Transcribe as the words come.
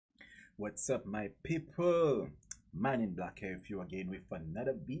What's up, my people? Man in Black here with you again with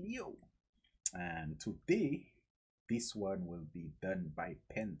another video. And today, this one will be done by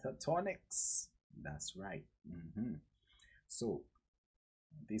Pentatonix. That's right. So,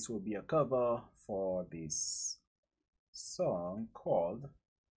 this will be a cover for this song called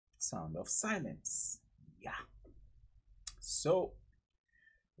Sound of Silence. Yeah. So,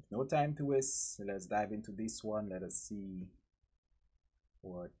 with no time to waste, let's dive into this one. Let us see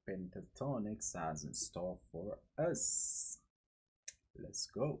what Pentatonix has in store for us. Let's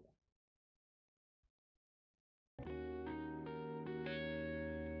go.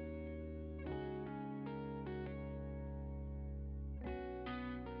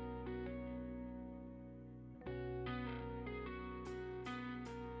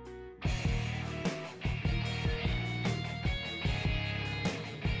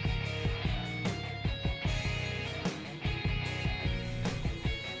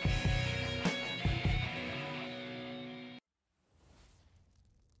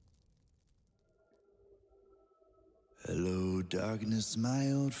 Hello, darkness,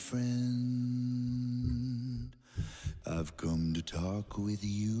 my old friend. I've come to talk with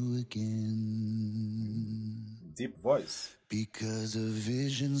you again. Deep voice. Because a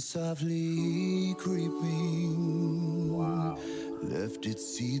vision softly creeping left its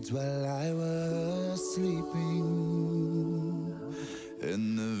seeds while I was sleeping.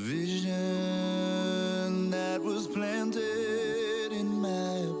 And the vision that was planted in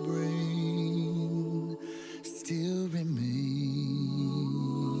my brain still remains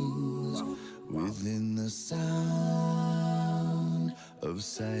within the sound of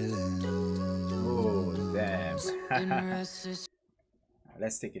silence. Oh, damn.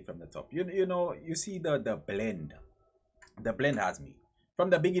 Let's take it from the top. You know, you see the blend. The blend has me. From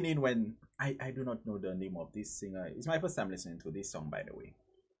the beginning, when I do not know the name of this singer. It's my first time listening to this song, by the way.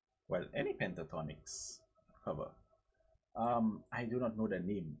 Well, any Pentatonix cover. I do not know the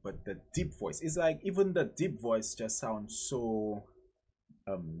name, but the deep voice is like, even the deep voice just sounds so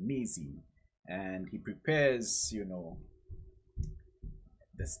amazing. And he prepares, you know,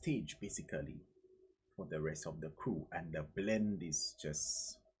 the stage basically for the rest of the crew, and the blend is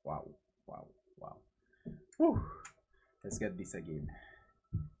just wow. Whew. Let's get this again.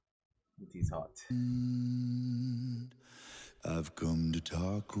 It is hot. I've come to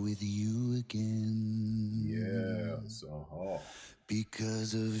talk with you again. Yeah, so hot.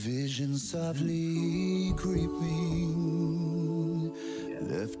 Because a vision softly creeping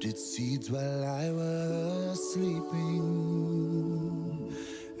left its seeds while I was sleeping.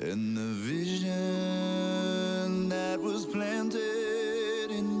 And the vision that was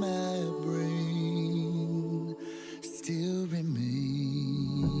planted in my brain still remains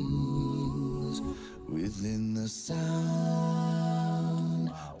within the sound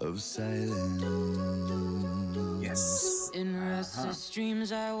of silence. Yes. In restless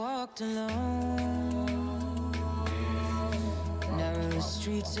dreams I walked alone, narrow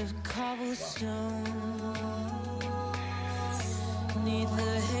streets of cobblestone, neath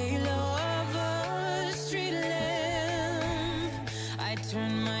the halo of a street lamp. I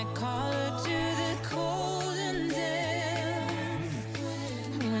turned my collar to the cold and damp,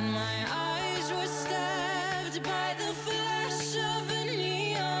 when my eyes were stabbed by the flash of a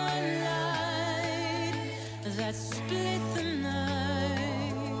neon light that split the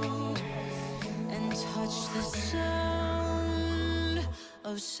night and touched the sound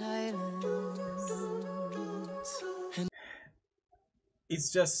of silence. It's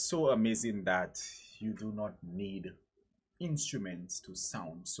just so amazing that you do not need instruments to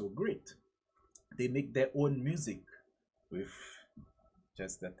sound so great. They make their own music with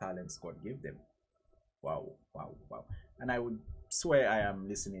just the talents God gave them. Wow. And I would swear I am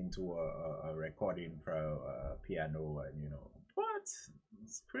listening to a recording for a piano, and you know what?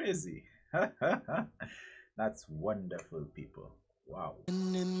 It's crazy. That's wonderful, people. Wow.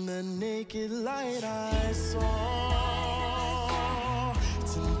 And in the naked light I saw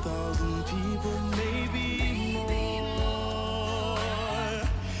 10,000 people, maybe more.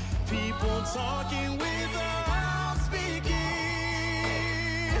 People talking without speaking.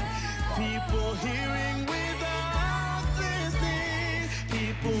 People hearing without listening.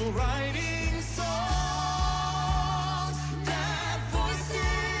 People writing songs that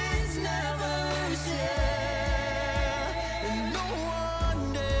voices never share. And no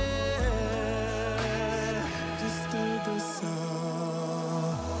one dare disturb the sound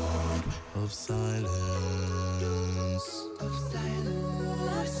of silence. Of silence.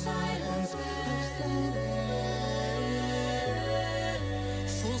 Of silence. Of silence.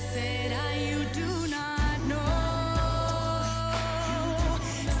 So said I, you do not know.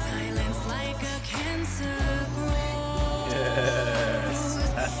 Silence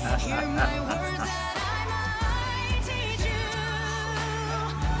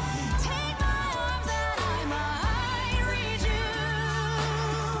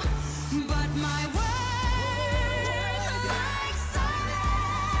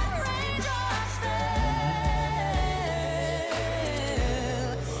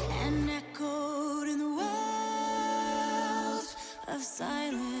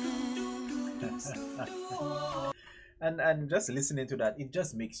silence. And just listening to that, it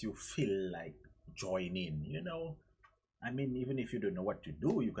just makes you feel like joining, you know. I mean, even if you don't know what to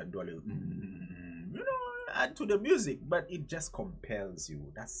do, you can do a little, you know, add to the music, but it just compels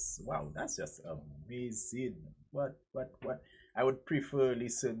you. That's wow, that's just amazing. What? I would prefer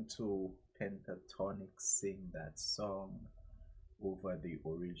listen to Pentatonix sing that song over the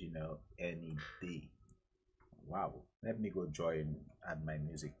original any day. Wow, let me go join add my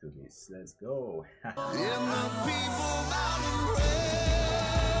music to this. Let's go.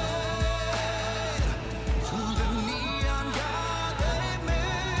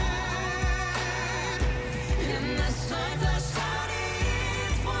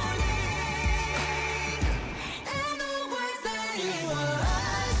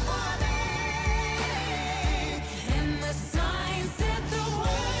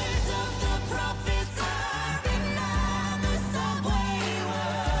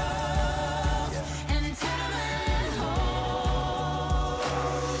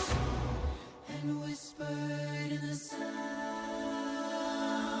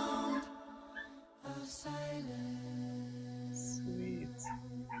 Sweet.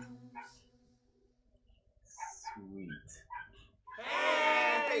 Sweet.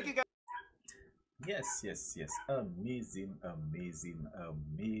 Thank you guys. Yes. Amazing, amazing,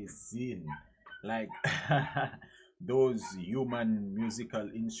 amazing. Like those human musical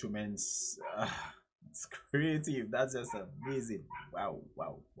instruments. It's creative. That's just amazing. Wow.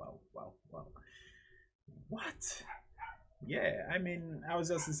 What? Yeah, I mean, I was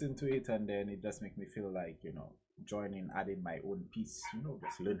just listening to it and then it just make me feel like, you know, joining, adding my own piece, you know,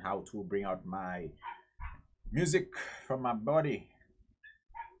 just learn how to bring out my music from my body.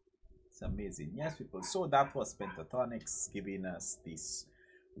 It's amazing. Yes, people. So that was Pentatonix giving us this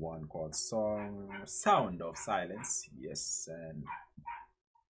one called Sound of Silence. Yes, and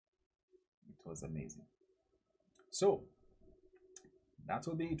it was amazing. So that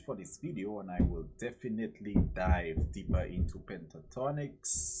will be it for this video, and I will definitely dive deeper into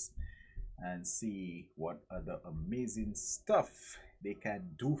Pentatonix and see what other amazing stuff they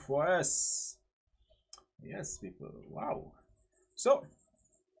can do for us. Yes, people. Wow. So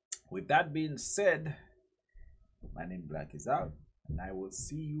with that being said, my name Black is out, and I will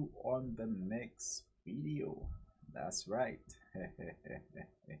see you on the next video. That's right.